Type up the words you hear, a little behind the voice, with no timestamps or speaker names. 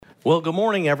Well, good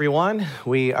morning, everyone.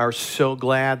 We are so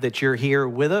glad that you're here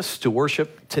with us to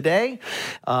worship today.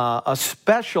 A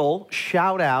special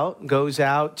shout out goes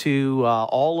out to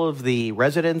all of the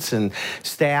residents and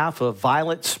staff of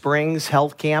Violet Springs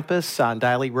Health Campus on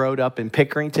Diley Road up in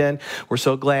Pickerington. We're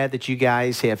so glad that you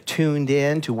guys have tuned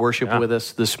in to worship with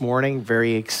us this morning.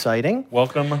 Very exciting.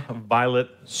 Welcome, Violet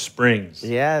Springs.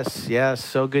 Yes,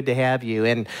 so good to have you.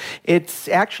 And it's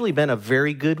actually been a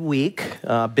very good week,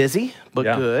 busy but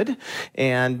good.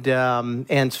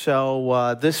 And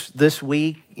so this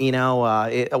week,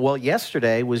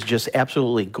 yesterday was just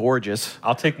absolutely gorgeous.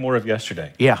 I'll take more of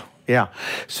yesterday. Yeah.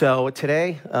 So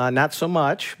today, not so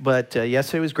much, but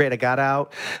yesterday was great. I got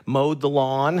out, mowed the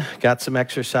lawn, got some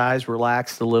exercise,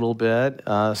 relaxed a little bit.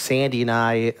 Sandy and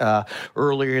I,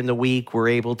 earlier in the week, were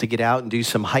able to get out and do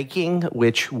some hiking,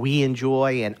 which we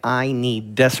enjoy, and I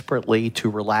need desperately to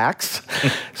relax.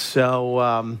 So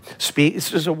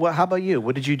how about you?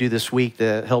 What did you do this week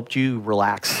that helped you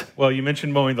relax? Well, you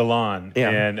mentioned mowing the lawn,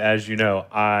 and as you know,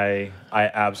 I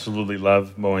absolutely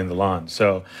love mowing the lawn.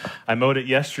 So I mowed it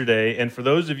yesterday, and for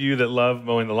those of you that love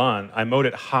mowing the lawn, I mowed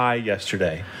it high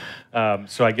yesterday.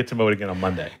 So I get to mow it again on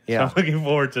Monday. Yeah. So I'm looking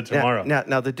forward to tomorrow.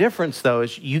 Now the difference, though,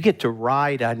 is you get to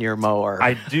ride on your mower.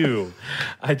 I do.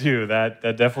 That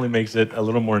definitely makes it a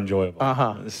little more enjoyable.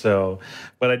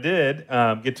 But I did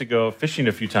get to go fishing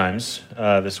a few times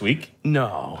this week.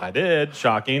 No. I did.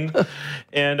 Shocking.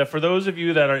 And for those of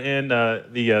you that are in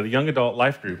the young adult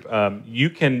life group, you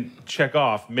can check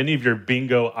off many of your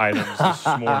bingo items this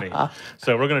morning.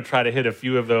 So we're going to try to hit a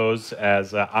few of those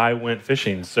as I went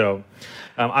fishing. So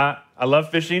I love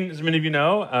fishing, as many of you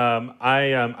know.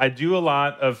 I do a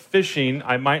lot of fishing.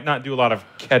 I might not do a lot of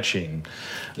catching.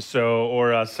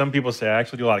 Or some people say I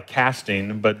actually do a lot of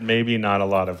casting, but maybe not a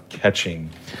lot of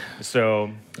catching. So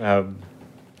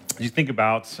you think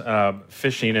about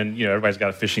fishing, and everybody's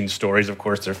got fishing stories. Of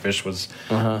course, their fish was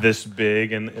this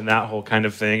big, and that whole kind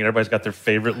of thing. And everybody's got their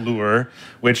favorite lure,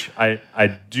 which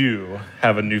I do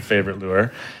have a new favorite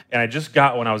lure. And I just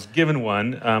got one. I was given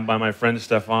one by my friend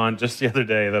Stefan just the other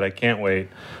day that I can't wait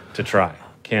to try.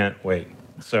 Can't wait.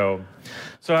 So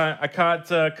I caught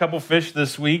a couple fish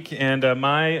this week, and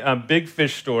my big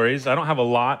fish stories, I don't have a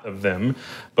lot of them,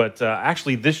 but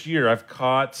actually this year I've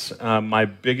caught my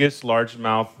biggest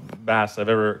largemouth bass I've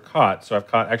ever caught. So I've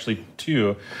caught actually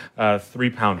two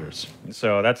 3-pounders.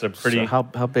 So that's a pretty... So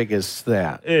how big is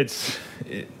that?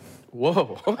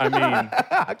 Whoa! I mean,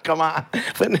 come on.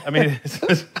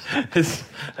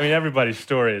 Everybody's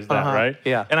story is that, right?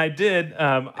 Yeah. And I did.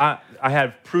 I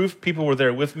had proof. People were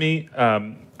there with me.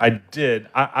 I did.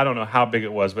 I don't know how big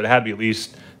it was, but it had to be at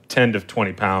least 10 to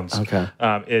 20 pounds. Okay.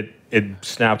 It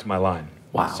snapped my line.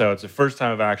 Wow. So it's the first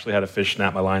time I've actually had a fish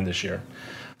snap my line this year.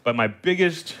 But my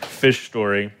biggest fish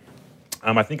story.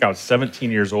 I think I was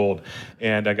 17 years old,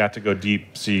 and I got to go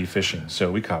deep sea fishing.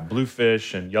 So we caught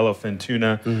bluefish and yellowfin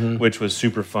tuna, which was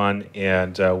super fun.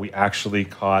 And we actually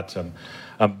caught,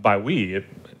 it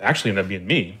actually ended up being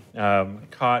me,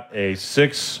 caught a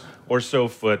 6 or so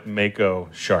foot mako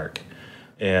shark.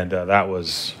 And that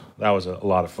was a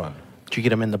lot of fun. Did you get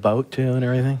them in the boat too and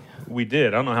everything? We did.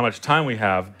 I don't know how much time we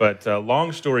have, but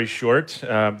long story short,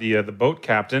 the boat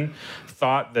captain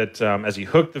thought that as he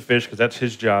hooked the fish, because that's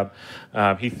his job,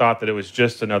 he thought that it was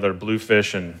just another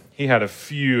bluefish, and he had a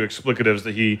few explicatives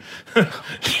that he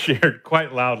shared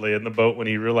quite loudly in the boat when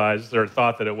he realized or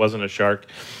thought that it wasn't a shark.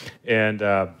 And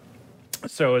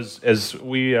so as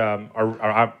we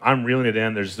I'm reeling it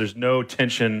in, there's no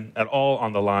tension at all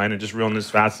on the line, and just reeling as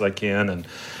fast as I can.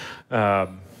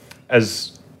 And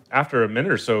as after a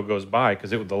minute or so goes by,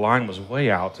 because the line was way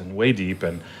out and way deep,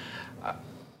 and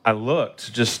I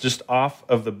looked just off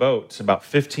of the boat about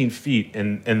 15 feet,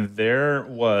 and there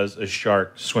was a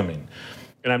shark swimming.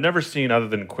 And I've never seen, other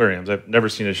than aquariums, I've never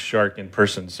seen a shark in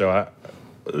person. So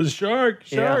shark.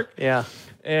 Yeah.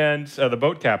 And the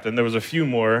boat captain, there was a few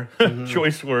more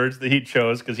choice words that he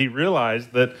chose, because he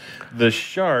realized that the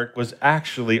shark was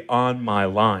actually on my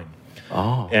line.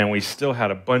 Oh. And we still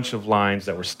had a bunch of lines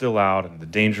that were still out, and the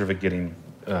danger of it getting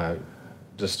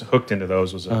just hooked into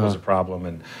those was a problem.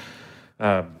 And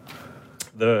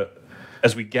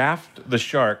as we gaffed the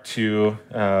shark to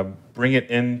bring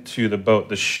it into the boat,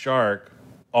 the shark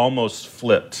almost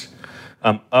flipped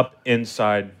up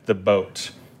inside the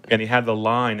boat, and he had the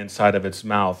line inside of its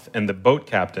mouth. And the boat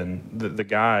captain, the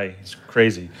guy, he's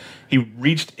crazy. He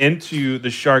reached into the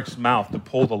shark's mouth to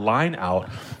pull the line out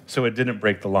so it didn't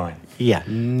break the line. Yeah.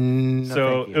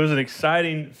 So it was an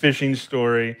exciting fishing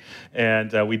story,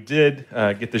 and we did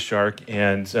get the shark,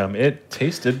 and it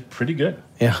tasted pretty good.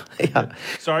 Yeah. Yeah.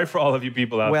 Sorry for all of you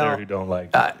people out there who don't like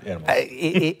animals.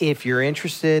 If you're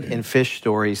interested in fish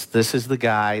stories, this is the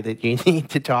guy that you need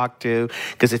to talk to,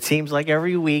 because it seems like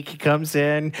every week he comes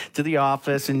in to the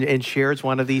office and shares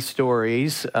one of these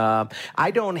stories. I'm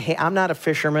not a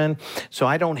fisherman, so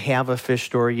I don't have a fish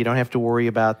story. You don't have to worry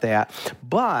about that.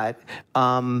 But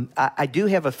I do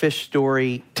have a fish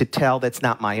story to tell that's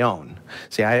not my own.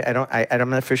 See, I'm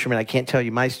not a fisherman. I can't tell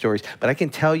you my stories, but I can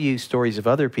tell you stories of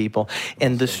other people.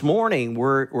 And this morning,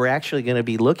 we're actually going to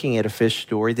be looking at a fish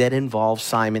story that involves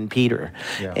Simon Peter,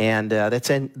 and that's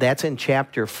in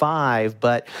chapter 5.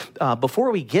 But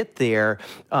before we get there,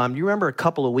 you remember a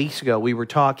couple of weeks ago we were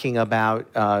talking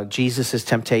about Jesus'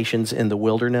 temptations in the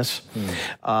wilderness.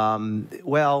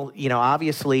 Well,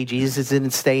 obviously Jesus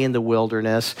didn't stay in the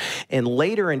wilderness, and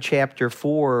later in chapter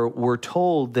 4, we're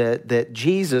told that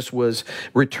Jesus was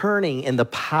returning in the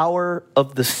power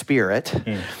of the Spirit.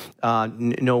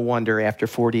 No wonder after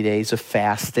 40 days of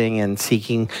fasting and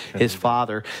seeking his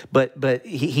Father. But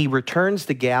he returns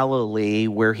to Galilee,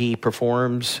 where he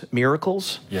performs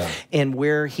miracles and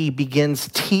where he begins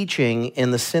teaching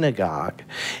in the synagogue.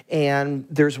 And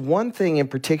there's one thing in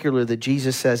particular that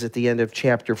Jesus says at the end of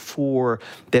chapter 4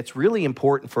 that's really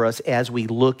important for us as we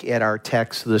look at our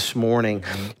text this morning.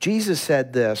 Jesus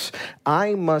said this: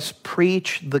 "I must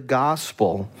preach the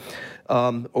gospel,"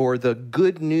 or the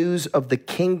good news of the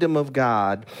kingdom of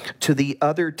God, "to the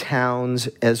other towns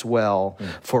as well,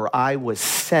 for I was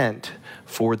sent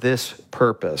for this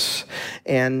purpose."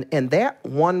 And that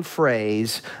one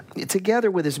phrase,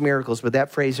 together with his miracles, but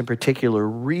that phrase in particular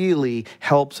really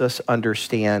helps us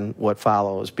understand what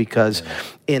follows, because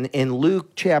in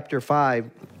Luke chapter 5,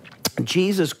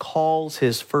 Jesus calls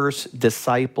his first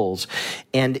disciples,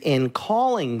 and in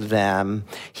calling them,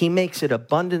 he makes it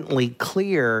abundantly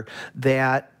clear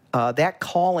that that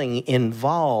calling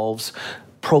involves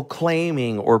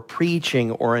proclaiming or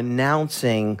preaching or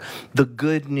announcing the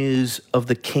good news of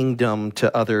the kingdom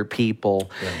to other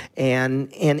people. And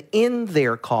in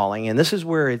their calling, and this is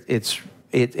where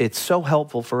it's so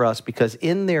helpful for us, because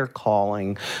in their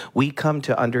calling, we come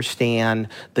to understand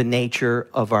the nature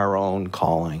of our own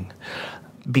calling.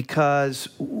 Because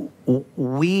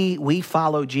we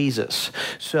follow Jesus.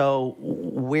 So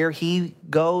where he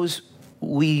goes,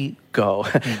 we go.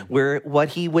 Where what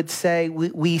he would say,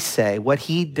 we say. What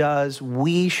he does,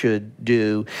 we should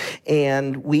do.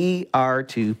 And we are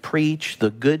to preach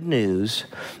the good news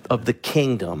of the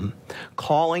kingdom,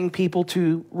 calling people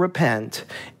to repent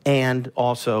and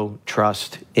also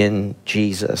trust in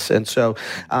Jesus. And so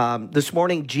this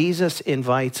morning, Jesus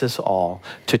invites us all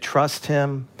to trust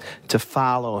him, to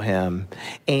follow him,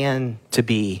 and to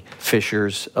be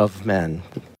fishers of men.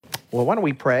 Well, why don't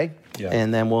we pray?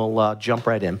 And then we'll jump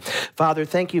right in. Father,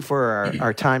 thank you for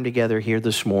our time together here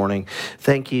this morning.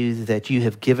 Thank you that you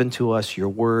have given to us your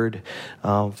word.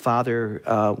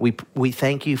 Father, we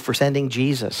thank you for sending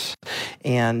Jesus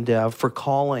and for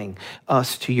calling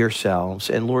us to yourselves.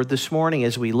 And Lord, this morning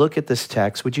as we look at this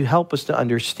text, would you help us to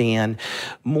understand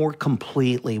more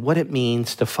completely what it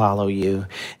means to follow you?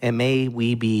 And may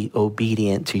we be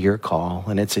obedient to your call.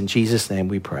 And it's in Jesus' name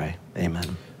we pray.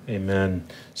 Amen. Amen.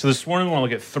 So this morning we want to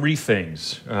look at three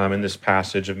things in this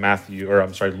passage of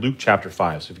Luke chapter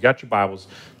 5. So if you got your Bibles,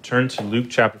 turn to Luke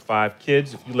chapter 5.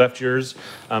 Kids, if you left yours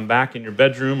back in your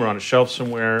bedroom or on a shelf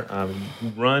somewhere,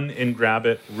 run and grab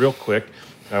it real quick.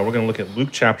 We're going to look at Luke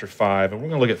chapter 5, and we're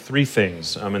going to look at three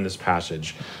things in this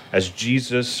passage as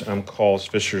Jesus calls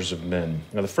fishers of men.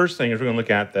 Now, the first thing is we're going to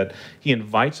look at that he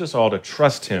invites us all to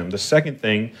trust him. The second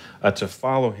thing, to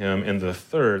follow him. And the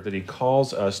third, that he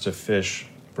calls us to fish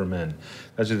for men.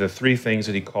 Those are the three things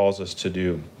that he calls us to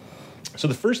do. So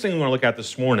the first thing we want to look at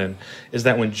this morning is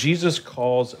that when Jesus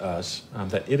calls us,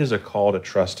 that it is a call to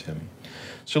trust him.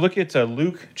 So look at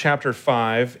Luke chapter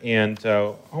 5, and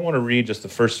I want to read just the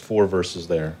first 4 verses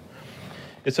there.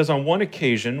 It says, "On one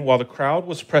occasion, while the crowd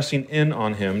was pressing in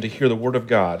on him to hear the word of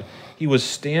God, he was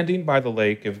standing by the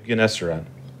lake of Gennesaret,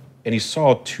 and he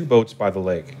saw 2 boats by the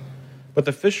lake. But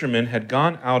the fishermen had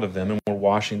gone out of them and were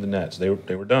washing the nets." They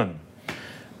were done.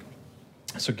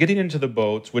 "So getting into the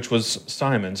boats, which was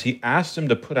Simon's, he asked him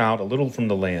to put out a little from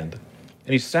the land.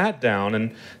 And he sat down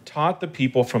and taught the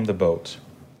people from the boat.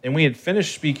 And when he had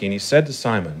finished speaking, he said to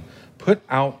Simon, 'Put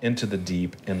out into the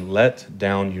deep and let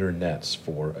down your nets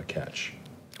for a catch.'"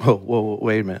 Whoa,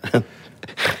 wait a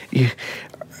minute.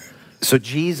 So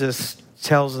Jesus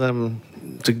tells them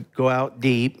to go out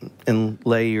deep and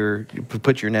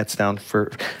put your nets down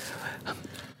for.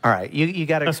 All right, you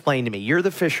got to explain to me. You're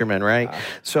the fisherman, right?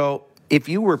 So if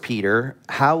you were Peter,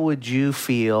 how would you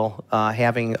feel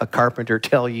having a carpenter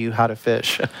tell you how to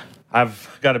fish?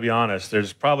 I've got to be honest,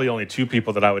 there's probably only two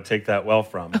people that I would take that well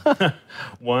from.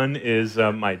 One is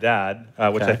my dad,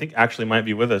 which I think actually might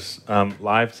be with us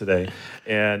live today.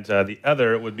 And the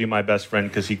other would be my best friend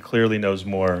because he clearly knows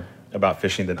more about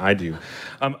fishing than I do.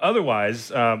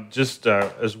 Otherwise, just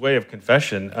as way of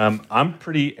confession, I'm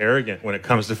pretty arrogant when it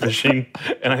comes to fishing,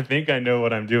 and I think I know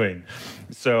what I'm doing.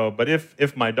 So, but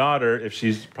if my daughter, if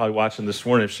she's probably watching this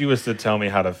morning, if she was to tell me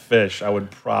how to fish, I would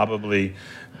probably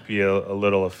be a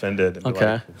little offended. And be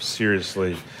like,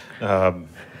 seriously, I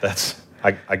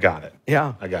got it.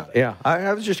 Yeah, I got it. Yeah,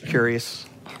 I was just curious.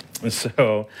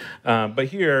 So, but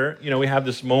here, we have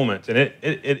this moment, and it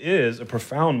is a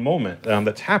profound moment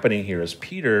that's happening here as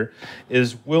Peter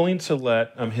is willing to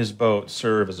let his boat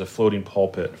serve as a floating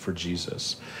pulpit for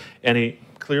Jesus. And he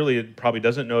clearly probably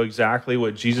doesn't know exactly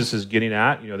what Jesus is getting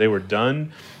at. They were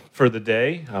done for the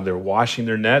day. They were washing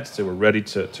their nets. They were ready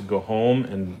to go home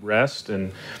and rest.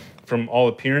 And from all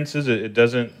appearances, it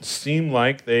doesn't seem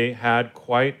like they had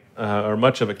quite or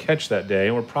much of a catch that day,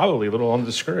 and were probably a little on the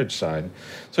discouraged side.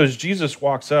 So as Jesus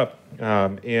walks up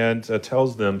and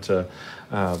tells them to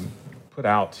put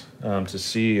out to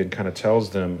sea and kind of tells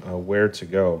them where to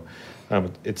go,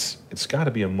 it's got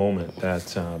to be a moment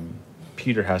that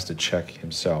Peter has to check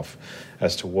himself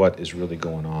as to what is really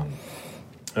going on.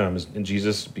 And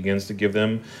Jesus begins to give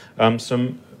them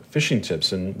some fishing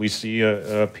tips, and we see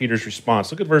Peter's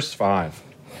response. Look at verse 5.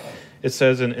 It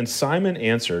says, and Simon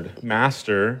answered,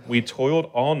 Master, we toiled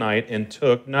all night and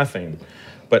took nothing,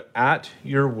 but at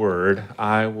your word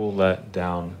I will let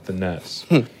down the nets.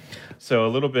 So a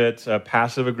little bit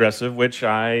passive-aggressive, which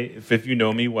if you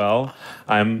know me well,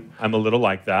 I'm a little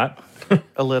like that.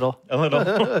 A little.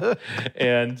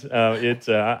 And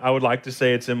I would like to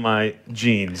say it's in my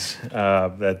genes.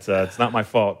 That it's not my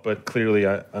fault, but clearly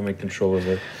I'm in control of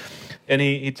it. And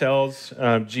he tells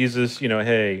Jesus,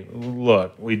 hey,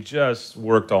 look, we just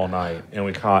worked all night and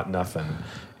we caught nothing.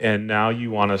 And now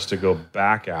you want us to go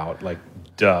back out, like,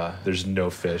 duh, there's no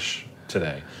fish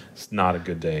today. It's not a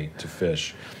good day to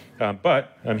fish.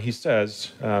 But he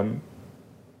says,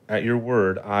 at your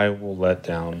word, I will let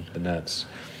down the nets.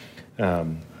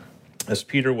 As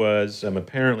Peter was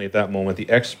apparently at that moment the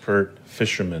expert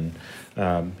fisherman,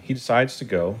 he decides to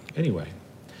go anyway.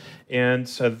 And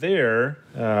so there,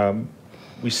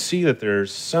 we see that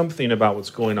there's something about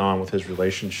what's going on with his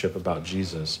relationship about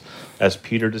Jesus as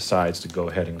Peter decides to go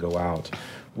ahead and go out.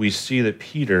 We see that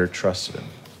Peter trusted him.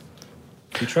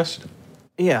 He trusted him.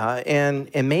 Yeah,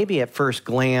 and maybe at first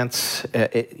glance,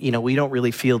 we don't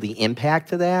really feel the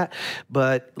impact of that.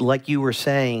 But like you were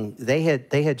saying, they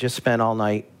had just spent all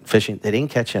night fishing. They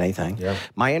didn't catch anything. Yeah.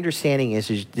 My understanding is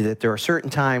that there are certain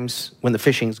times when the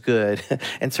fishing's good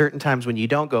and certain times when you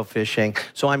don't go fishing.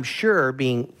 So I'm sure,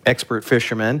 being expert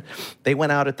fishermen, they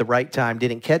went out at the right time,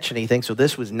 didn't catch anything, so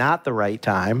this was not the right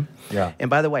time. Yeah.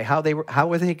 And by the way, how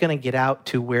were they going to get out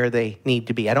to where they need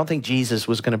to be? I don't think Jesus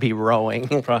was going to be rowing.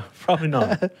 Probably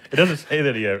not. It doesn't say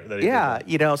that he yeah,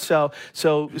 did.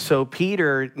 So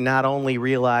Peter not only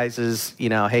realizes,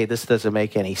 hey, this doesn't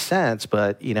make any sense,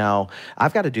 but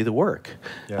I've got to do the work.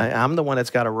 Yeah. I'm the one that's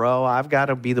got to row. I've got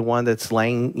to be the one that's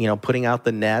laying, putting out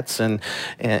the nets and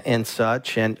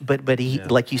such. But he,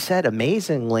 like you said,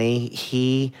 amazingly,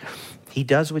 he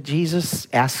does what Jesus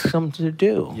asks him to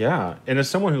do. Yeah, and as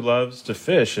someone who loves to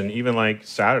fish, and even like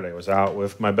Saturday, I was out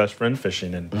with my best friend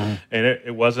fishing, and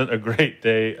it wasn't a great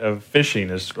day of fishing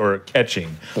or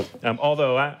catching.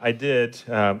 Although I did,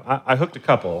 I hooked a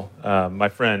couple. My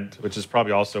friend, which is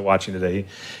probably also watching today,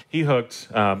 he hooked.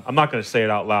 I'm not going to say it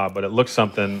out loud, but it looks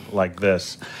something like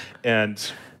this.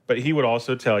 But he would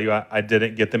also tell you I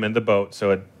didn't get them in the boat,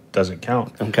 so it doesn't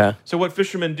count. Okay. So what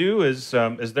fishermen do is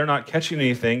they're not catching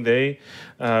anything. They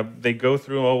go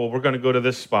through. Oh, well, we're going to go to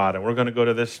this spot, and we're going to go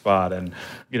to this spot, and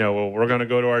we're going to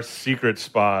go to our secret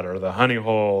spot, or the honey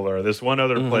hole, or this one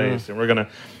other place, and we're going to.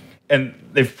 And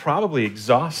they've probably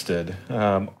exhausted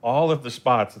all of the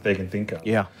spots that they can think of.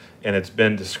 Yeah. And it's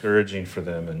been discouraging for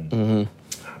them. And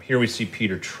here we see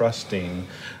Peter trusting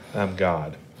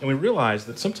God, and we realize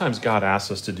that sometimes God asks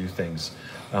us to do things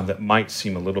that might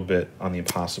seem a little bit on the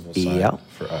impossible side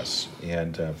for us.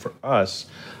 And for us,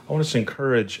 I want us to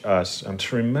encourage us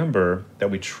to remember that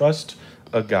we trust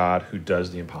a God who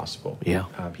does the impossible. Yeah.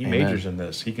 He majors in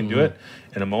this. He can do it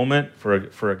in a moment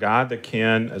for a God that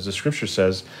can, as the scripture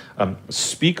says,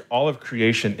 speak all of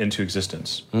creation into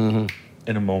existence. In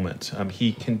a moment.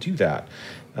 He can do that.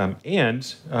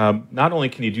 Not only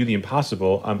can he do the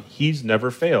impossible, he's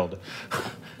never failed.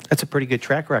 That's a pretty good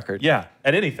track record. Yeah,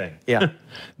 at anything. Yeah.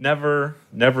 never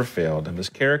failed. And his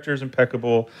character is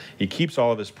impeccable. He keeps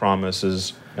all of his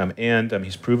promises, and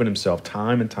he's proven himself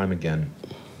time and time again.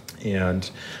 And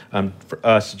for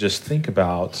us to just think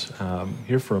about,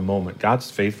 here for a moment,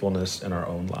 God's faithfulness in our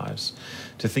own lives.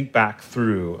 To think back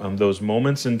through those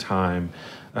moments in time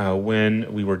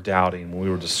when we were doubting, when we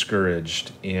were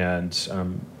discouraged, and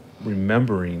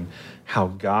remembering how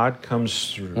God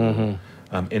comes through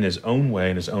in his own way,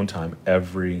 in his own time,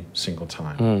 every single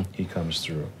time he comes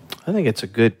through. I think it's a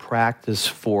good practice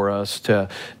for us to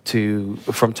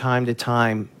from time to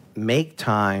time, make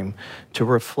time to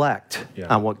reflect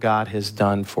on what God has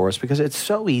done for us, because it's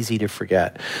so easy to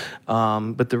forget.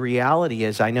 But the reality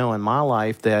is, I know in my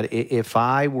life that if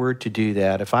I were to do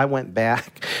that, if I went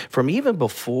back from even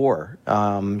before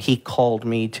he called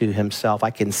me to himself,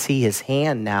 I can see his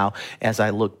hand now as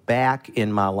I look back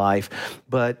in my life.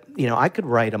 But, I could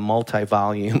write a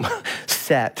multi-volume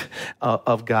set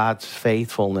of God's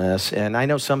faithfulness. And I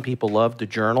know some people love to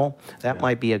journal. That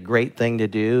might be a great thing to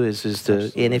do, is to,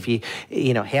 Absolutely. And if you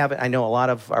have it, I know a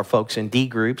lot of our folks in D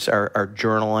groups are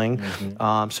journaling.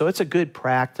 So it's a good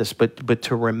practice, but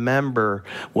to remember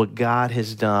what God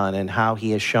has done and how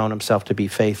he has shown himself to be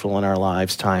faithful in our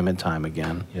lives time and time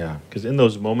again. Yeah, because in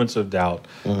those moments of doubt,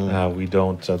 we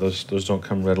don't, those don't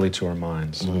come readily to our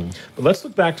minds. But let's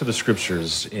look back to the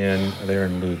scriptures there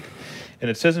in Luke. And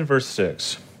it says in verse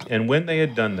 6, and when they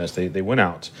had done this, they went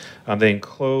out. They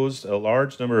enclosed a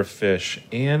large number of fish,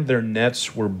 and their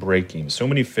nets were breaking. So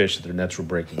many fish that their nets were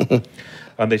breaking.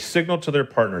 They signaled to their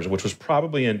partners, which was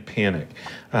probably in panic,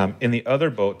 in the other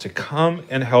boat to come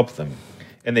and help them.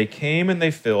 And they came and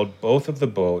they filled both of the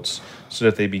boats so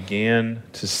that they began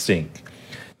to sink.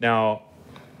 Now,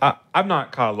 I've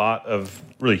not caught a lot of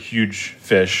really huge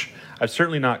fish. I've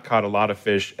certainly not caught a lot of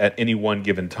fish at any one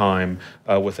given time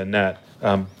with a net.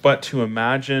 But to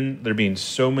imagine there being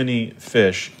so many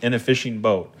fish in a fishing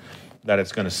boat that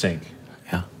it's going to sink,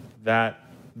 that'd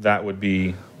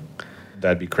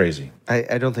be crazy.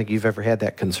 I don't think you've ever had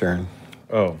that concern.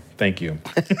 Oh, thank you.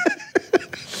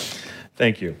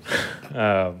 Thank you.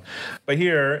 But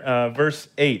here, verse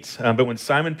 8, but when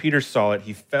Simon Peter saw it,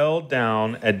 he fell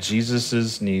down at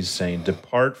Jesus' knees, saying,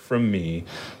 "Depart from me,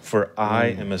 for I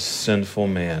am a sinful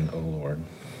man, O Lord."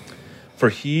 For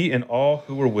he and all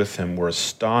who were with him were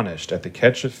astonished at the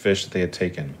catch of fish that they had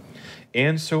taken.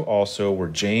 And so also were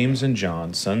James and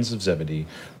John, sons of Zebedee,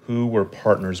 who were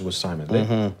partners with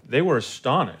Simon. They were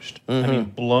astonished. I mean,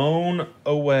 blown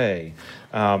away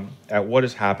at what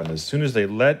has happened. As soon as they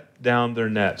let down their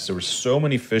nets, there were so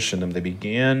many fish in them, they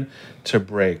began to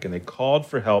break. And they called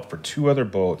for help for two other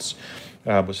boats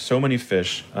with so many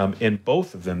fish in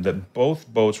both of them that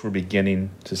both boats were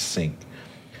beginning to sink.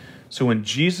 So when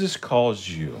Jesus calls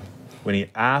you, when he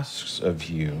asks of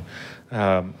you,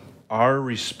 our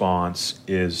response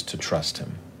is to trust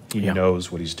him. He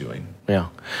knows what he's doing. Yeah.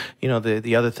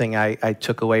 The other thing I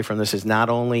took away from this is not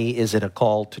only is it a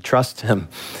call to trust him,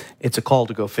 it's a call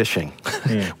to go fishing,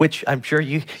 which I'm sure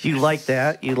you like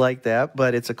that. You like that,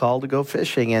 but it's a call to go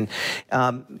fishing. And,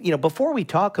 before we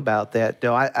talk about that,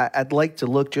 though, I'd like to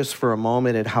look just for a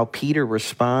moment at how Peter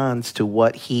responds to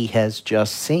what he has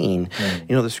just seen.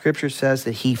 The scripture says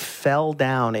that he fell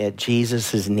down at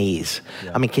Jesus' knees.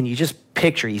 Yeah. I mean, can you just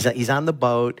picture, he's on the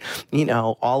boat,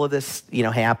 all of this,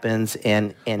 happens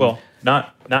and well,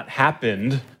 not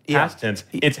happened, past tense.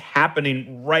 It's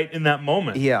happening right in that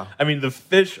moment. Yeah. I mean, the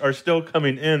fish are still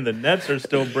coming in, the nets are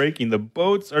still breaking, the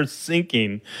boats are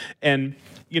sinking, and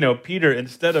Peter,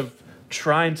 instead of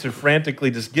trying to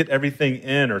frantically just get everything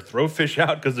in or throw fish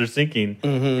out because they're sinking,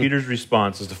 Peter's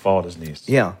response is to fall at his knees.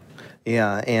 Yeah,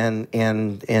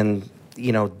 and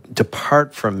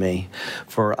depart from me,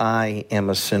 for I am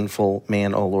a sinful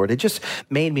man, O Lord. It just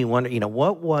made me wonder,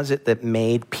 what was it that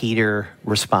made Peter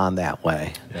respond that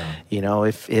way? Yeah.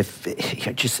 If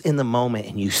you're just in the moment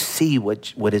and you see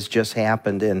what has just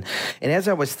happened, and as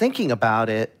I was thinking about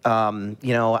it,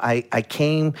 I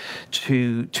came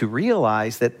to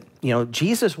realize that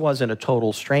Jesus wasn't a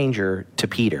total stranger to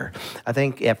Peter. I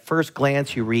think at first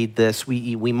glance you read this,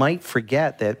 we might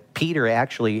forget that Peter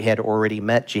actually had already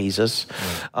met Jesus.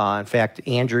 In fact,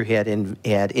 Andrew had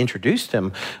introduced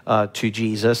him to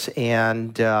Jesus,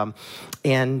 and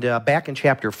back in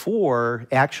chapter 4,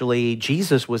 actually,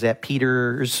 Jesus was at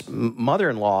Peter's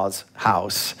mother-in-law's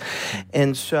house.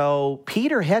 And so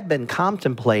Peter had been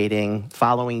contemplating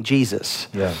following Jesus.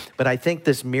 Yeah. But I think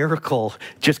this miracle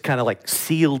just kind of like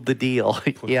sealed the deal.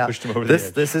 Pushed him over the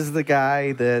edge. This is the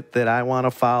guy that I want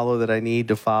to follow, that I need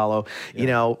to follow.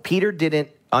 Yeah. Peter didn't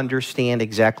understand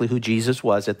exactly who Jesus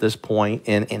was at this point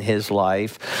in his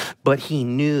life, but he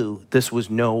knew this was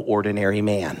no ordinary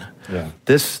man. Yeah.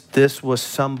 This was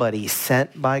somebody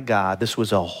sent by God. This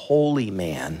was a holy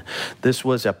man. This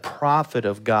was a prophet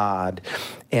of God,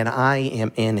 and I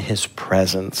am in his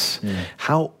presence.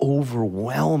 How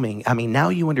overwhelming. I mean, now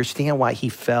you understand why he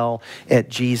fell at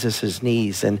Jesus'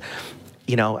 knees. And,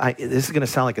 you know, this is going to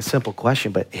sound like a simple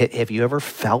question, but have you ever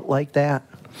felt like that?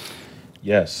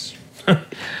 Yes.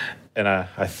 And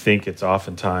I think it's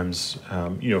oftentimes,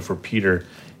 for Peter,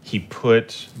 he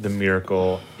put the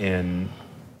miracle in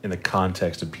the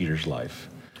context of Peter's life.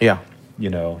 Yeah.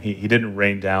 He didn't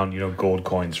rain down, gold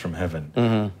coins from heaven.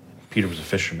 Mm-hmm. Peter was a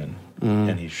fisherman,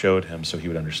 and he showed him so he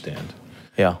would understand.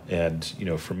 Yeah. And,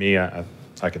 for me, I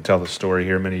can tell the story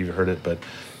here. Many of you heard it, but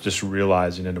just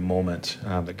realizing in a moment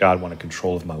that God wanted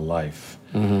control of my life,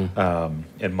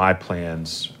 and my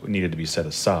plans needed to be set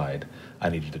aside. I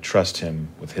needed to trust him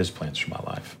with his plans for my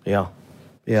life. Yeah.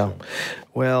 Yeah.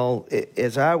 Well,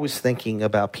 as I was thinking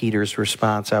about Peter's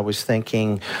response, I was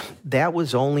thinking that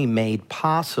was only made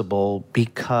possible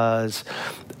because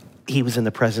he was in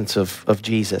the presence of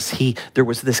Jesus. There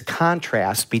was this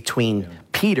contrast between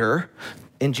Peter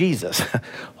and Jesus.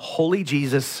 Holy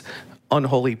Jesus,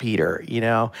 unholy Peter,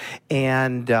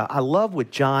 And I love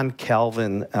what John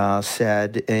Calvin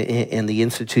said in the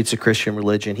Institutes of Christian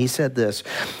Religion. He said this.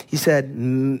 He said,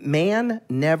 man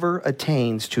never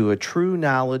attains to a true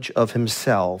knowledge of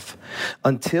himself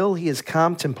until he has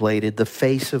contemplated the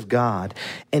face of God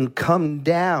and come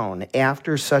down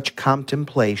after such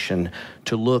contemplation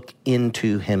to look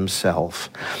into himself.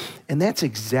 And that's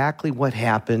exactly what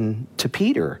happened to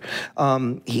Peter.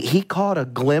 He caught a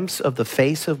glimpse of the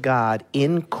face of God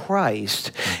in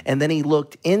Christ, and then he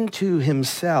looked into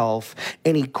himself,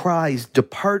 and he cries,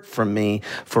 "Depart from me,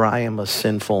 for I am a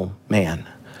sinful man."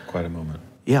 Quite a moment.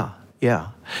 Yeah.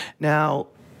 Now,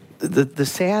 the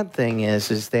sad thing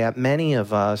is that many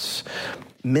of us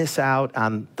miss out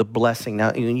on the blessing.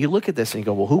 Now, you look at this and you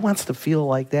go, well, who wants to feel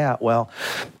like that? Well,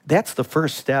 that's the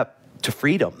first step to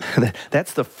freedom.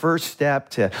 That's the first step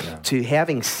to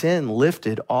having sin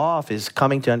lifted off, is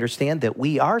coming to understand that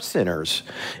we are sinners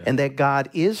and that God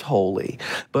is holy.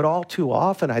 But all too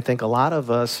often, I think a lot of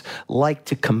us like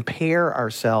to compare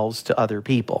ourselves to other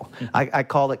people. I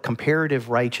call it comparative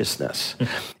righteousness.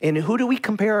 And who do we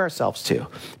compare ourselves to?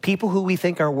 People who we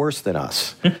think are worse than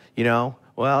us,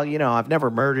 Well, I've never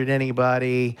murdered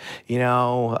anybody.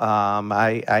 I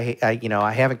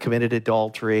haven't committed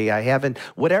adultery. I haven't,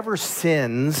 whatever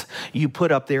sins you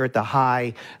put up there at the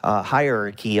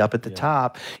hierarchy up at the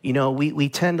top, we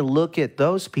tend to look at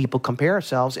those people, compare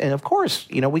ourselves, and of course,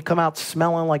 we come out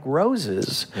smelling like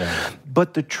roses. Yeah.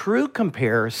 But the true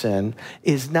comparison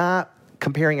is not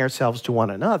comparing ourselves to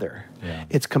one another. Yeah.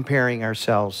 It's comparing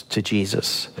ourselves to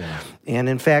Jesus. Yeah. And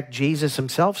in fact, Jesus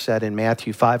himself said in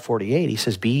Matthew 5:48, he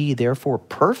says, "Be ye therefore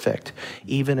perfect,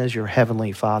 even as your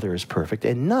heavenly Father is perfect."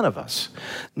 And none of us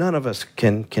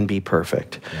can be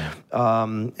perfect. Yeah.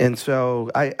 And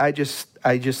so I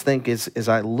just think as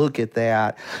I look at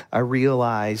that, I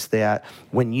realize that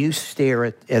when you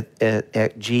stare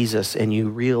at Jesus and you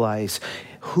realize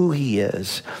who he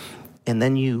is, and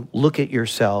then you look at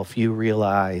yourself, you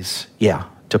realize,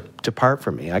 depart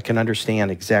from me. I can understand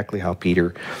exactly how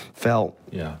Peter felt.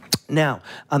 Yeah. Now,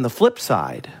 on the flip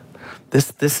side,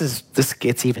 this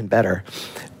gets even better.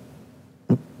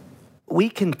 We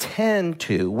can tend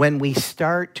to, when we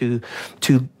start to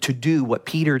do what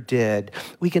Peter did,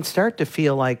 we can start to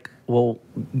feel like, well,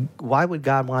 why would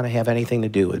God want to have anything to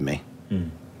do with me?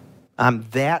 I'm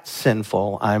that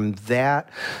sinful. I'm that,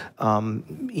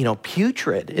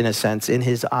 putrid, in a sense, in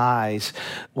his eyes.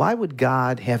 Why would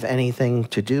God have anything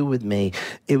to do with me?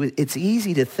 It's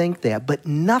easy to think that, but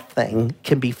nothing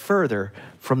can be further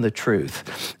from the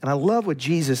truth. And I love what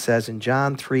Jesus says in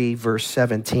John 3, verse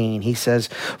 17. He says,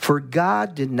 "For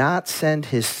God did not send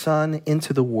his Son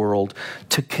into the world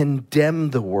to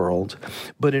condemn the world,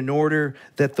 but in order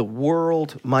that the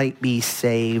world might be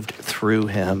saved through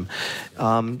him."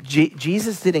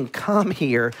 Jesus didn't come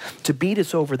here to beat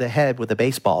us over the head with a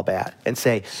baseball bat and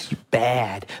say, "You're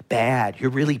bad, you're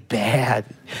really bad."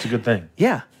 It's a good thing.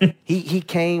 Yeah. He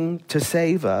came to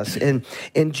save us. And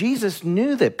Jesus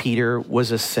knew that Peter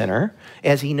was a sinner,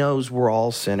 as he knows we're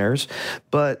all sinners.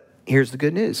 But here's the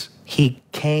good news. He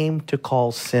came to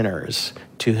call sinners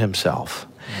to himself.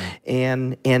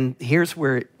 And here's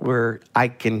where I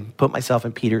can put myself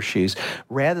in Peter's shoes.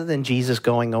 Rather than Jesus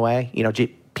going away,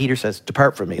 Peter says,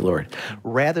 "Depart from me, Lord."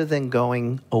 Rather than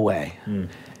going away,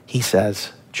 he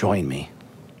says, "Join me.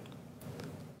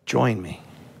 Join me."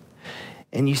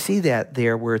 And you see that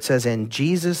there where it says, and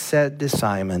Jesus said to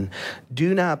Simon,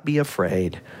 do not be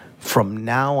afraid. From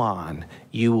now on,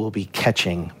 you will be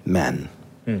catching men.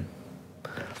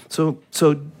 So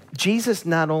Jesus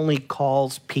not only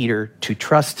calls Peter to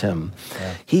trust him,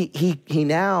 he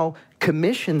now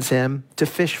commissions him to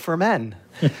fish for men.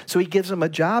 So he gives him a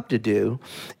job to do.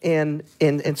 And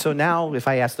so now if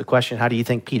I ask the question, how do you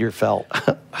think Peter felt?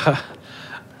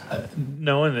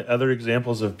 Knowing the other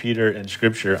examples of Peter in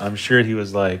Scripture, I'm sure he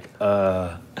was like,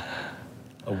 a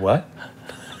what?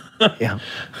 Yeah.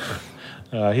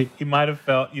 He might have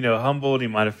felt, humbled. He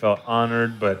might have felt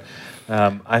honored, but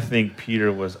I think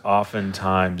Peter was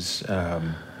oftentimes,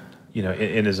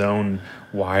 in his own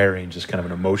wiring, just kind of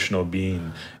an emotional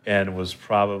being, and was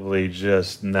probably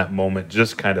just in that moment,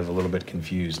 just kind of a little bit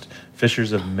confused.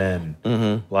 Fishers of men,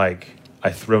 like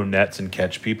I throw nets and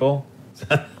catch people.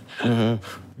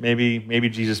 Maybe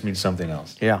Jesus means something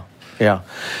else. Yeah.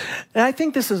 And I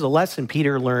think this is a lesson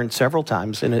Peter learned several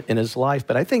times in his life,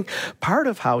 but I think part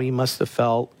of how he must have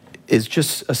felt is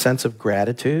just a sense of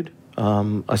gratitude,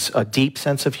 a deep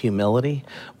sense of humility.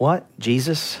 What?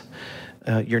 Jesus,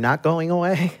 you're not going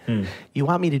away? You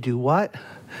want me to do what?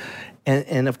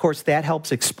 And of course, that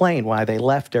helps explain why they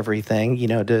left everything,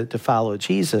 to follow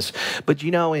Jesus. But,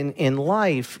 in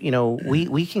life,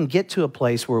 we can get to a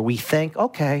place where we think,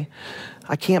 okay,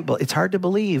 it's hard to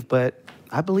believe, but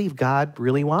I believe God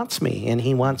really wants me and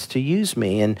he wants to use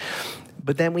me.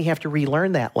 But then we have to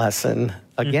relearn that lesson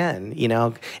again,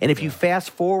 And if you fast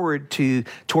forward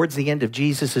towards the end of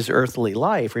Jesus' earthly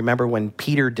life, remember when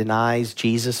Peter denies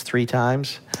Jesus 3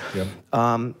 times? Yep.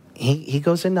 He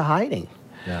goes into hiding.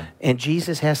 Yeah. And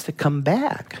Jesus has to come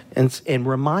back and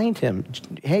remind him,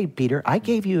 hey, Peter, I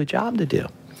gave you a job to do.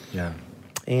 Yeah.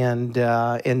 And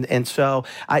so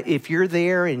if you're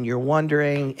there and you're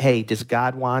wondering, hey, does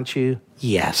God want you?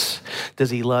 Yes.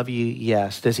 Does he love you?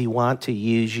 Yes. Does he want to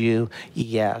use you?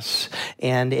 Yes.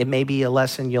 And it may be a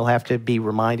lesson you'll have to be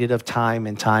reminded of time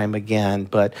and time again,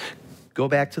 but go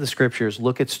back to the scriptures,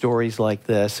 look at stories like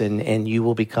this, and you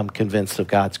will become convinced of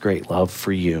God's great love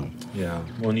for you. Yeah.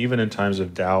 Well, and even in times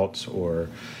of doubt or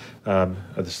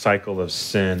the cycle of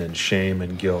sin and shame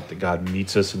and guilt, that God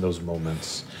meets us in those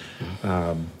moments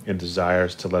and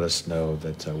desires to let us know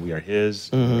that we are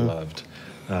his and we're loved.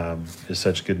 Is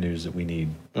such good news that we need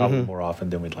probably more often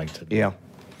than we'd like to. Yeah.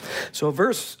 So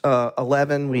verse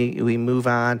 11, we move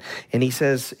on, and he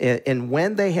says, and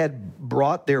when they had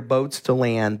brought their boats to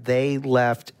land, they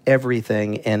left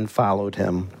everything and followed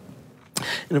him.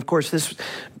 And of course, this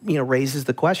raises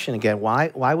the question again, why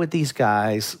would these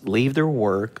guys leave their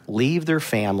work, leave their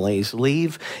families,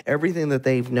 leave everything that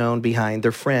they've known behind,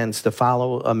 their friends, to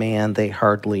follow a man they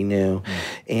hardly knew?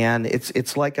 And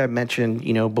it's like I mentioned,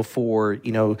 before,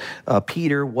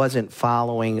 Peter wasn't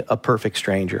following a perfect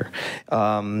stranger.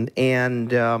 And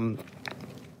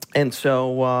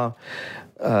so,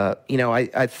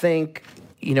 I think,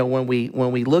 when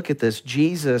we look at this,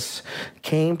 Jesus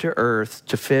came to earth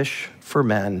to fish for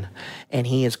men, and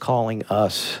he is calling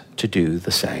us to do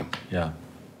the same. Yeah,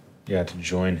 to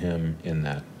join him in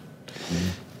that.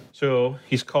 So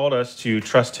he's called us to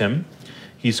trust him.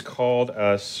 He's called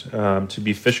us to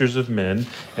be fishers of men.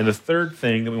 And the third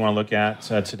thing that we want to look at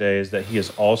today is that he has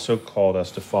also called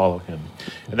us to follow him.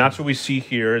 And that's what we see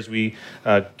here as we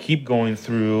keep going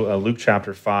through Luke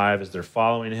chapter 5, as they're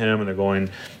following him and they're going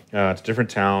to different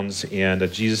towns. And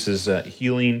Jesus is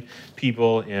healing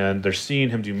people, and they're seeing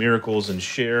him do miracles and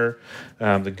share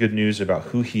the good news about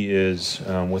who he is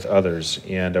with others.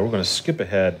 And we're going to skip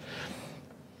ahead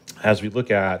as we look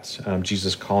at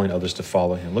Jesus calling others to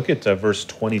follow him. Look at verse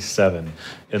 27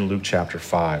 in Luke chapter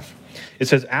 5. It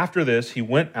says, after this, he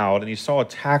went out and he saw a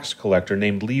tax collector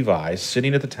named Levi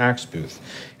sitting at the tax booth.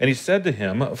 And he said to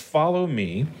him, follow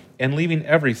me. And leaving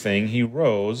everything, he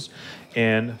rose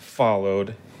and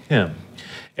followed him.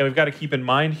 And we've got to keep in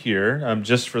mind here,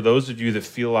 just for those of you that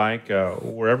feel like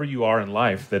wherever you are in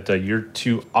life, that you're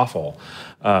too awful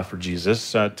for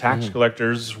Jesus. Tax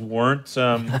collectors weren't...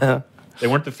 They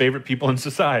weren't the favorite people in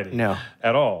society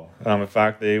at all. In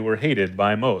fact, they were hated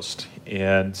by most.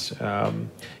 And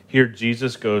here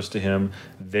Jesus goes to him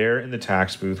there in the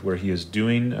tax booth where he is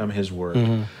doing his work.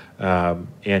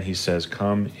 And he says,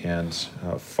 come and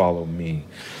follow me.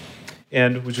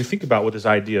 And as we think about what this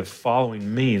idea of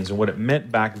following means and what it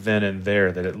meant back then and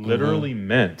there, that it literally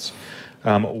meant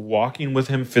walking with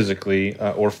him physically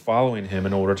or following him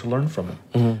in order to learn from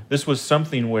him. This was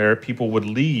something where people would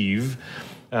leave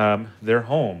their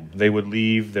home. They would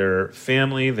leave their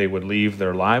family. They would leave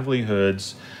their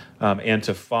livelihoods and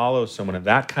to follow someone. And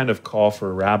that kind of call for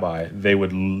a rabbi, they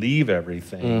would leave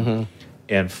everything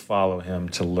and follow him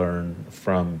to learn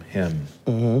from him.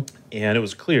 And it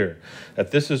was clear that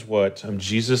this is what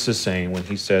Jesus is saying when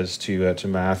he says to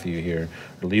Matthew here,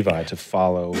 or Levi, to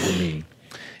follow me.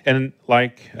 And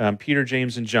like Peter,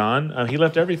 James, and John, he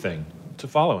left everything to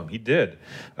follow him. He did.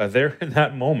 There in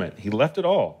that moment, he left it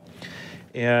all.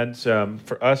 And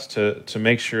for us to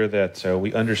make sure that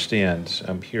we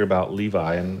understand here about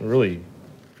Levi, and really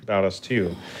about us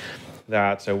too,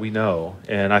 that we know,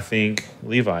 and I think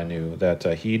Levi knew, that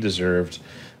he deserved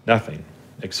nothing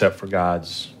except for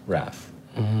God's wrath,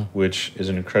 which is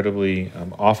an incredibly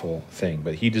awful thing.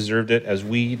 But he deserved it as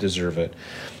we deserve it.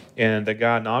 And that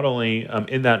God not only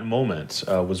in that moment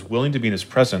was willing to be in his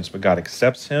presence, but God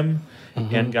accepts him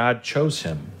and God chose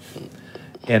him.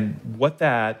 And what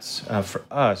that for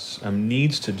us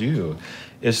needs to do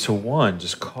is to, one,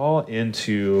 just call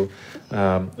into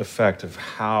effect of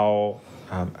how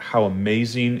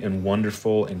amazing and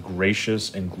wonderful and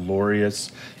gracious and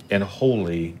glorious and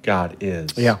holy God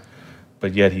is. Yeah.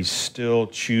 But yet he still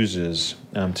chooses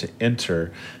to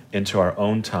enter into our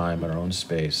own time and our own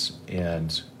space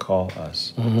and call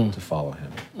us to follow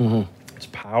him. It's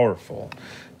powerful.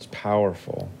 It's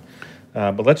powerful.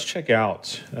 But let's check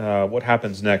out what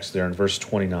happens next there in verse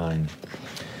 29.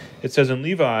 It says, and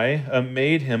Levi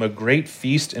made him a great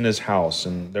feast in his house,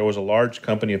 and there was a large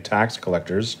company of tax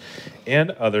collectors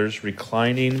and others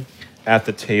reclining at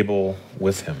the table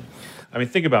with him. I mean,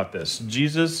 think about this.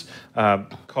 Jesus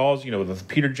calls, with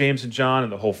Peter, James, and John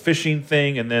and the whole fishing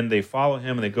thing, and then they follow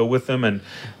him and they go with him and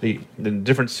in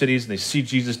different cities, and they see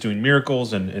Jesus doing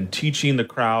miracles and teaching the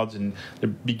crowds, and there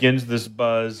begins this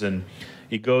buzz, and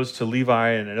he goes to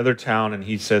Levi in another town, and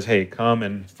he says, hey, come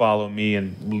and follow me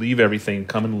and leave everything,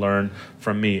 come and learn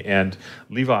from me. And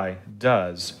Levi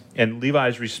does. And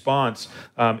Levi's response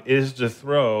is to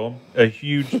throw a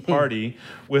huge party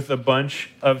with a bunch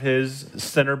of his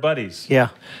sinner buddies. Yeah.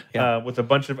 With a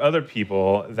bunch of other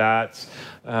people that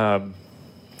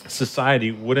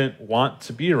society wouldn't want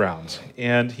to be around.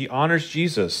 And he honors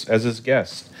Jesus as his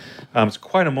guest. It's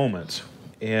quite a moment.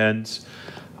 And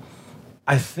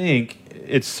I think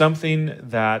it's something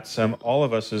that all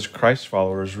of us as Christ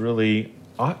followers really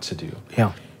ought to do.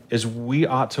 Yeah. Is we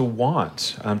ought to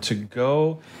want to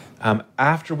go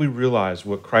after we realize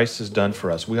what Christ has done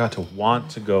for us. We ought to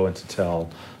want to go and to tell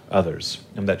others,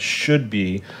 and that should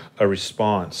be a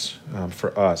response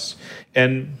for us.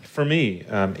 And for me,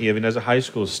 even as a high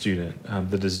school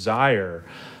student, the desire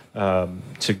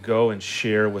to go and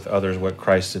share with others what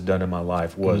Christ had done in my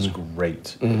life was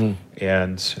great.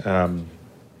 And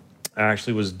I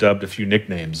actually was dubbed a few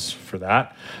nicknames for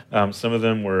that. Some of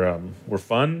them were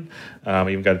fun. I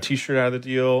even got a T-shirt out of the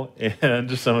deal,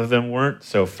 and some of them weren't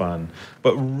so fun.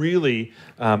 But really,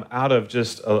 out of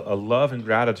just a love and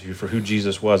gratitude for who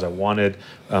Jesus was, I wanted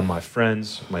my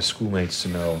friends, my schoolmates to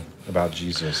know about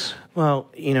Jesus. Well,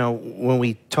 when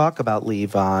we talk about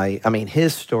Levi, I mean,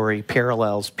 his story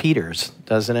parallels Peter's,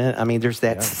 doesn't it? I mean, there's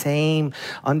that same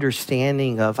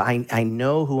understanding of, I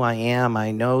know who I am,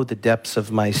 I know the depths of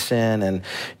my sin, and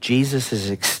Jesus is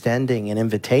extending an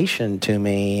invitation to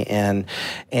me. And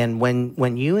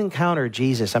when you encounter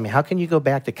Jesus, I mean, how can you go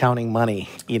back to counting money,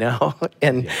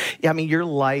 And I mean, your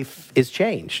life is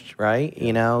changed, right?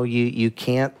 You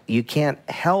can't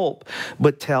help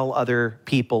but tell other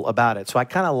people about it. So I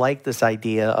kind of like this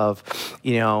idea of,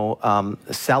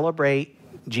 celebrate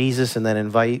Jesus and then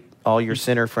invite all your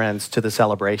sinner friends to the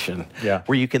celebration,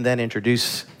 where you can then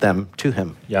introduce them to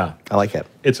him. Yeah. I like it.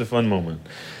 It's a fun moment.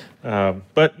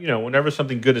 But, whenever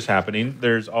something good is happening,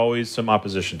 there's always some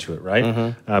opposition to it,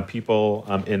 right? People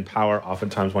in power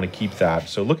oftentimes want to keep that.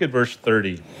 So look at verse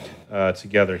 30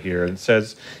 together here. It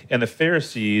says, and the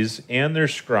Pharisees and their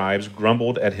scribes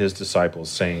grumbled at his disciples,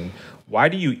 saying, why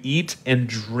do you eat and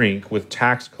drink with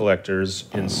tax collectors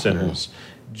and sinners?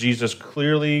 Jesus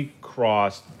clearly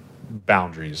crossed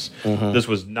boundaries. This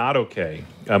was not okay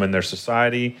in their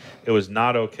society. It was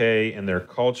not okay in their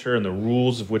culture and the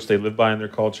rules of which they lived by in their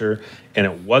culture. And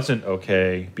it wasn't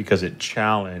okay because it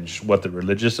challenged what the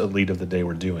religious elite of the day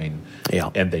were doing. Yeah.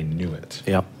 And they knew it.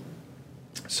 Yeah.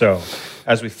 So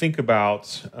as we think about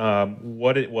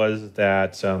what it was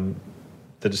that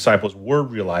the disciples were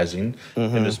realizing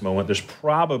in this moment, there's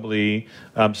probably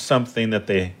something that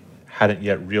they hadn't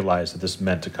yet realized that this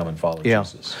meant to come and follow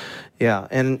Jesus. Yeah,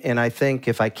 and I think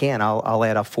if I can, I'll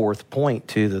add a fourth point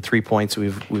to the 3 points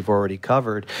we've already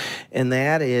covered, and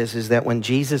that is that when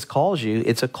Jesus calls you,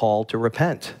 it's a call to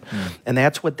repent, and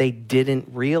that's what they didn't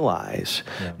realize.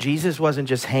 Jesus wasn't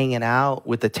just hanging out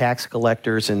with the tax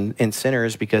collectors and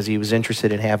sinners because he was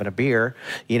interested in having a beer,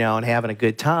 and having a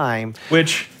good time.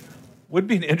 Which Would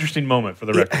be an interesting moment for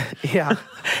the record. Yeah.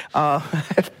 Uh,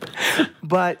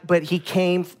 but he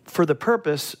came for the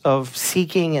purpose of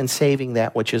seeking and saving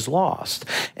that which is lost.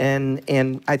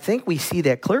 And I think we see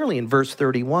that clearly in verse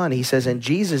 31. He says, and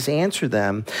Jesus answered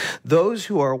them, those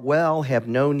who are well have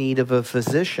no need of a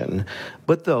physician,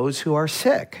 but those who are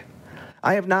sick.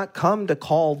 I have not come to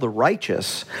call the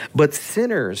righteous, but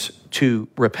sinners to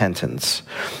repentance.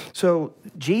 So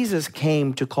Jesus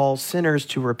came to call sinners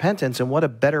to repentance, and what a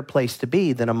better place to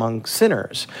be than among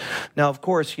sinners. Now, of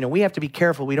course, we have to be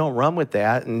careful we don't run with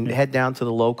that and head down to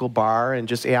the local bar and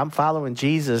just say, I'm following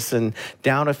Jesus, and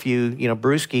down a few,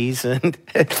 brewskis,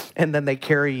 and then they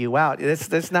carry you out.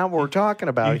 That's not what we're talking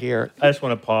about here. I just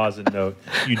want to pause and note,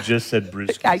 you just said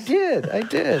brewskis. I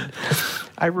did.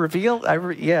 I revealed,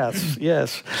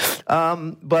 yes.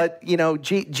 But,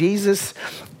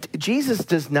 Jesus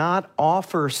does not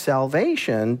offer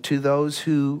salvation to those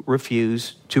who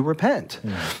refuse to repent.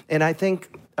 And I think,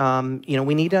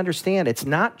 we need to understand it's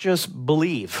not just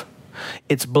believe,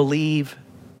 it's believe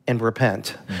and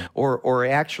repent. Or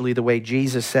actually the way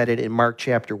Jesus said it in Mark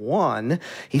chapter 1,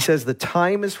 he says, the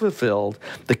time is fulfilled,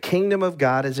 the kingdom of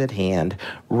God is at hand,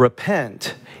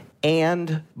 repent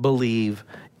and believe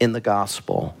in the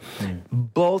gospel.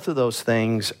 Both of those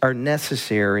things are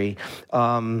necessary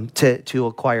to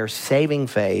acquire saving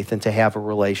faith and to have a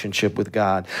relationship with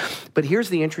God. But here's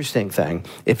the interesting thing.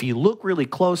 If you look really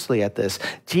closely at this,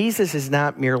 Jesus is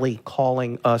not merely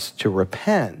calling us to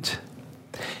repent.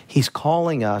 He's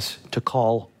calling us to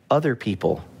call other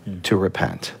people to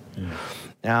repent.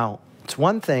 Now, it's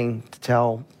one thing to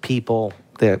tell people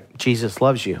that Jesus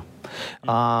loves you,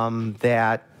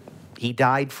 that he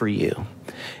died for you.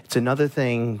 It's another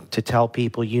thing to tell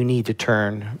people you need to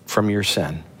turn from your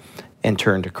sin and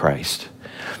turn to Christ.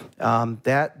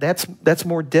 That's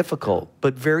more difficult,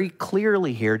 but very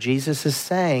clearly here, Jesus is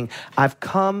saying, I've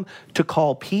come to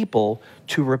call people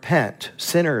to repent,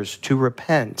 sinners to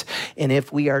repent. And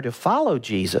if we are to follow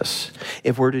Jesus,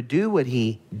 if we're to do what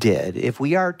he did, if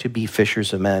we are to be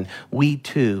fishers of men, we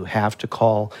too have to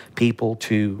call people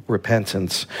to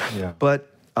repentance. Yeah. But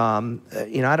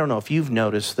I don't know if you've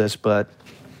noticed this, but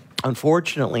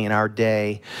unfortunately in our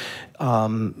day,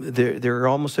 there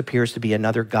almost appears to be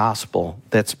another gospel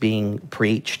that's being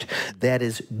preached that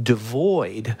is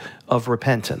devoid of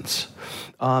repentance.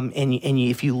 And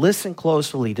if you listen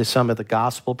closely to some of the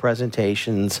gospel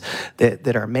presentations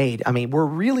that are made, I mean, we're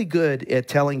really good at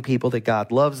telling people that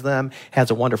God loves them, has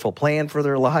a wonderful plan for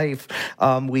their life.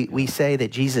 We say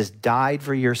that Jesus died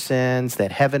for your sins,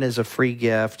 that heaven is a free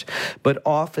gift, but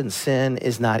often sin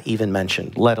is not even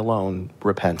mentioned, let alone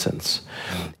repentance.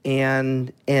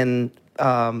 And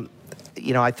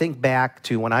I think back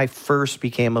to when I first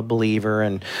became a believer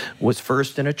and was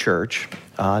first in a church,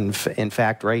 in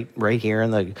fact, right here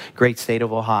in the great state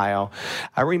of Ohio.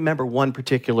 I remember one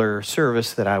particular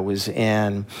service that I was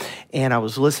in, and I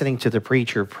was listening to the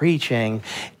preacher preaching,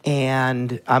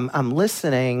 and I'm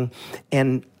listening,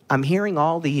 and I'm hearing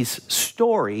all these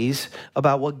stories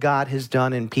about what God has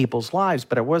done in people's lives,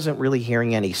 but I wasn't really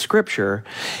hearing any scripture,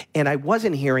 and I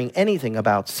wasn't hearing anything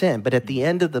about sin. But at the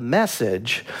end of the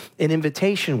message, an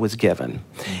invitation was given,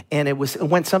 and it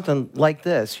went something like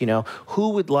this, who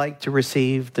would like to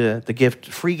receive the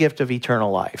free gift of eternal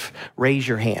life? Raise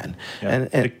your hand. Yeah,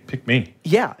 and pick me.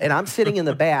 Yeah, and I'm sitting in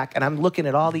the back, and I'm looking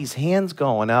at all these hands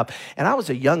going up, and I was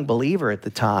a young believer at the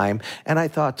time, and I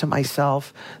thought to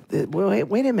myself, wait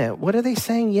a minute, what are they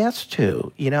saying yes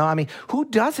to? Who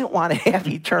doesn't want to have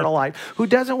eternal life? Who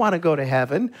doesn't want to go to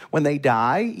heaven when they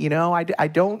die? I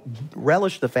don't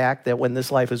relish the fact that when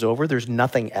this life is over, there's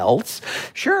nothing else.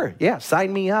 Sure, yeah,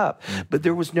 sign me up. But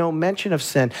there was no mention of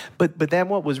sin. But then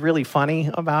what was really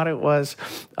funny about it was,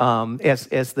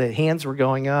 as the hands were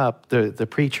going up, the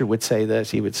preacher would say this.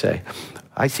 He would say,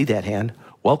 I see that hand.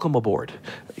 Welcome aboard.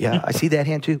 Yeah, I see that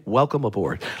hand too. Welcome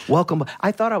aboard. Welcome.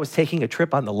 I thought I was taking a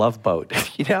trip on the Love Boat,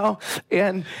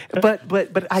 and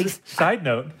but I. Side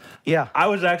note. Yeah. I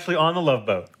was actually on the Love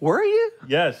Boat. Were you?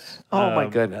 Yes. Oh my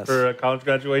goodness. For a college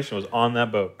graduation, was on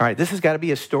that boat. All right, this has got to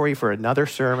be a story for another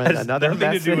sermon, Has another nothing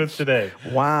message. to do with today.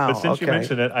 Wow. But since you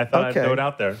mentioned it, I thought I'd throw it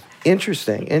out there.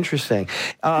 Interesting.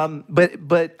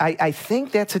 But I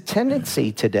think that's a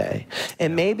tendency today.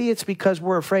 And maybe it's because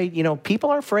we're afraid, people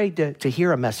are afraid to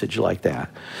hear a message like that.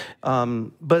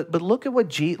 But look at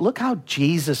look how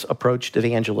Jesus approached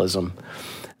evangelism.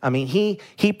 I mean,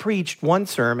 he preached one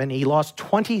sermon. He lost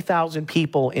 20,000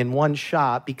 people in one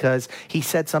shot because he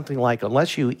said something like,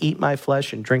 unless you eat my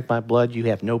flesh and drink my blood, you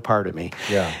have no part of me.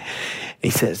 Yeah. He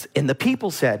says, and the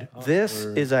people said, this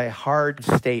is a hard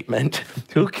statement.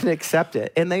 Who can accept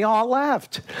it? And they all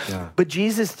laughed. Yeah. But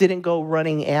Jesus didn't go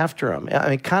running after him.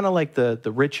 I mean, kind of like the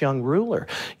rich young ruler.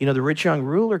 You know, the rich young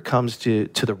ruler comes to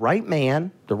the right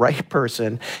man, the right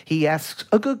person. He asks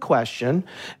a good question.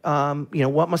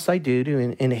 What must I do to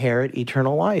inherit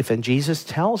eternal life? And Jesus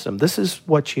tells him, this is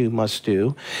what you must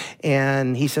do.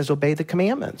 And he says, obey the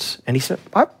commandments. And he said,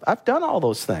 I've done all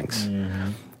those things.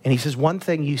 Mm-hmm. And he says, one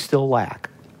thing you still lack.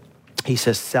 He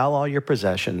says, sell all your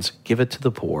possessions, give it to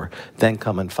the poor, then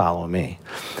come and follow me.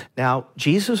 Now,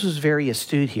 Jesus was very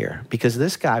astute here because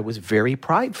this guy was very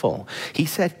prideful. He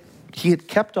said he had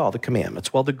kept all the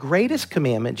commandments. Well, the greatest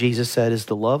commandment, Jesus said, is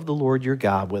to love the Lord your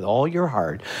God with all your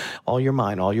heart, all your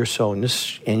mind, all your soul,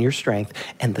 and your strength.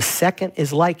 And the second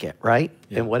is like it, right?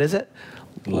 Yeah. And what is it?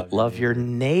 Love your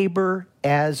neighbor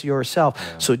as yourself.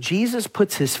 Yeah. So Jesus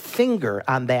puts his finger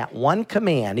on that one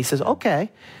command. He says, okay,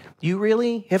 you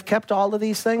really have kept all of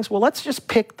these things? Well, let's just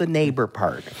pick the neighbor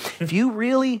part. If you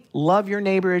really love your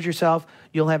neighbor as yourself,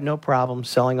 you'll have no problem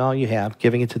selling all you have,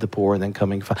 giving it to the poor, and then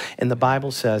coming. And the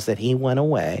Bible says that he went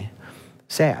away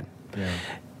sad. Yeah.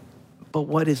 But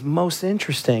what is most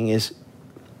interesting is,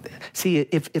 see,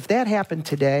 if that happened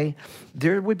today,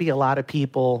 there would be a lot of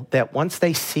people that once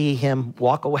they see him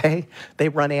walk away, they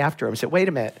run after him and say, wait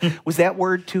a minute, was that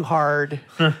word too hard?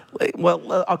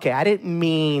 Well, okay, I didn't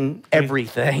mean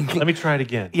everything. Let me try it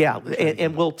again. Yeah,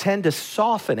 and we'll tend to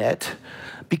soften it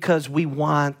because we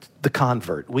want the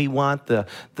convert. We want the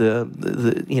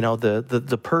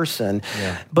person.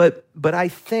 Yeah. But I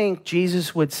think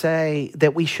Jesus would say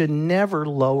that we should never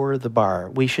lower the bar.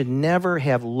 We should never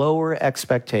have lower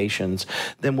expectations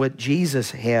than what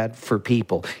Jesus had for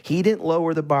people. He didn't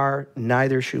lower the bar,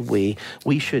 neither should we.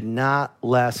 We should not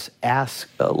ask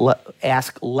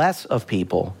less of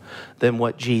people than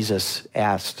what Jesus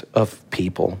asked of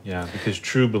people. Yeah, because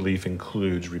true belief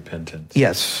includes repentance.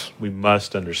 Yes. We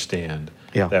must understand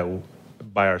that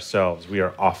by ourselves we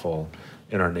are awful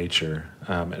in our nature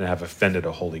and have offended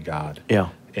a holy God. Yeah.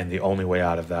 And the only way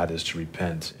out of that is to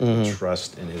repent and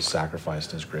trust in his sacrifice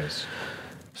and his grace.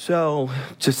 So,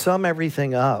 to sum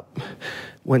everything up,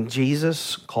 when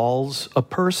Jesus calls a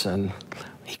person,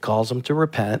 he calls them to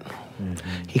repent.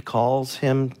 Mm-hmm. He calls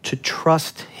him to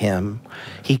trust him.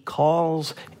 He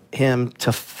calls him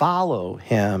to follow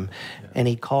him. And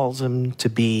he calls him to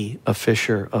be a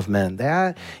fisher of men.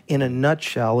 That, in a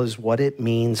nutshell, is what it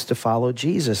means to follow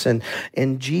Jesus.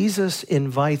 And Jesus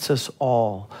invites us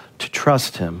all to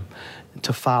trust him,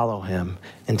 to follow him,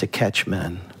 and to catch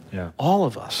men. Yeah. All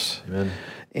of us. Amen.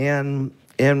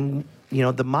 And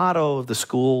the motto of the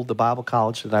school, the Bible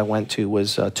college that I went to,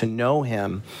 was to know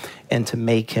him and to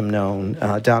make him known,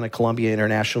 down at Columbia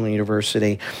International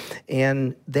University.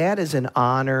 And that is an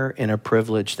honor and a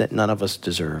privilege that none of us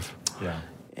deserve. Yeah.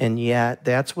 And yet,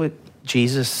 that's what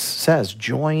Jesus says,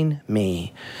 join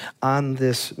me on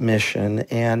this mission.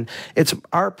 And it's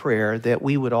our prayer that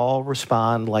we would all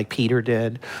respond like Peter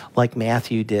did, like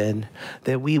Matthew did,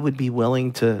 that we would be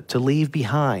willing to leave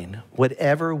behind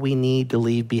whatever we need to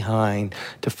leave behind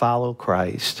to follow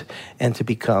Christ and to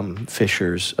become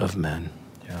fishers of men.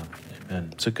 Yeah, amen.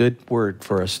 It's a good word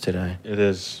for us today. It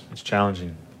is. It's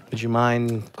challenging. Would you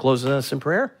mind closing us in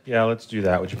prayer? Yeah, let's do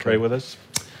that. Would you pray with us?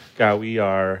 God, we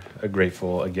are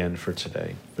grateful again for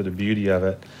today, for the beauty of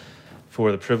it,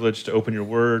 for the privilege to open your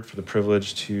word, for the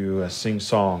privilege to sing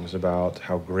songs about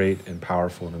how great and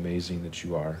powerful and amazing that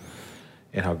you are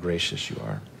and how gracious you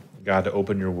are. God, to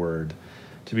open your word,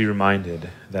 to be reminded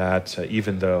that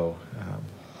even though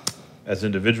as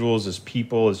individuals, as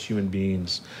people, as human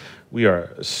beings, we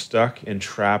are stuck and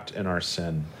trapped in our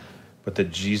sin, but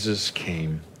that Jesus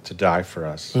came to die for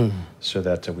us so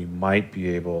that we might be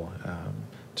able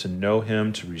to know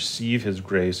him, to receive his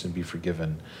grace and be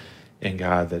forgiven. And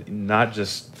God, that not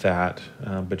just that,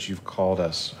 but you've called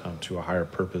us to a higher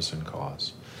purpose and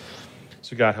cause.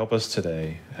 So God, help us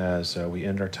today as we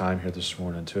end our time here this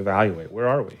morning to evaluate, where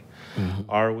are we? Mm-hmm.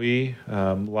 Are we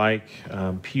like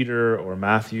Peter or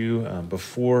Matthew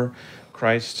before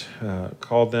Christ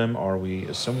called them? Are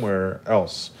we somewhere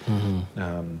else?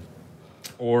 Mm-hmm.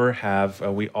 Or have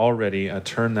we already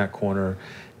turned that corner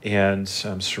and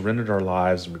surrendered our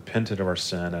lives and repented of our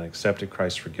sin and accepted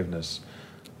Christ's forgiveness,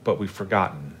 but we've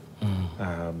forgotten.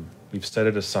 We've set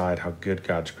it aside how good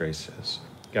God's grace is.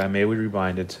 God, may we be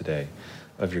reminded today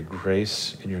of your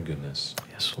grace and your goodness.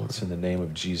 Yes, Lord. It's in the name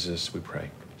of Jesus we pray.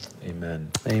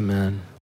 Amen. Amen.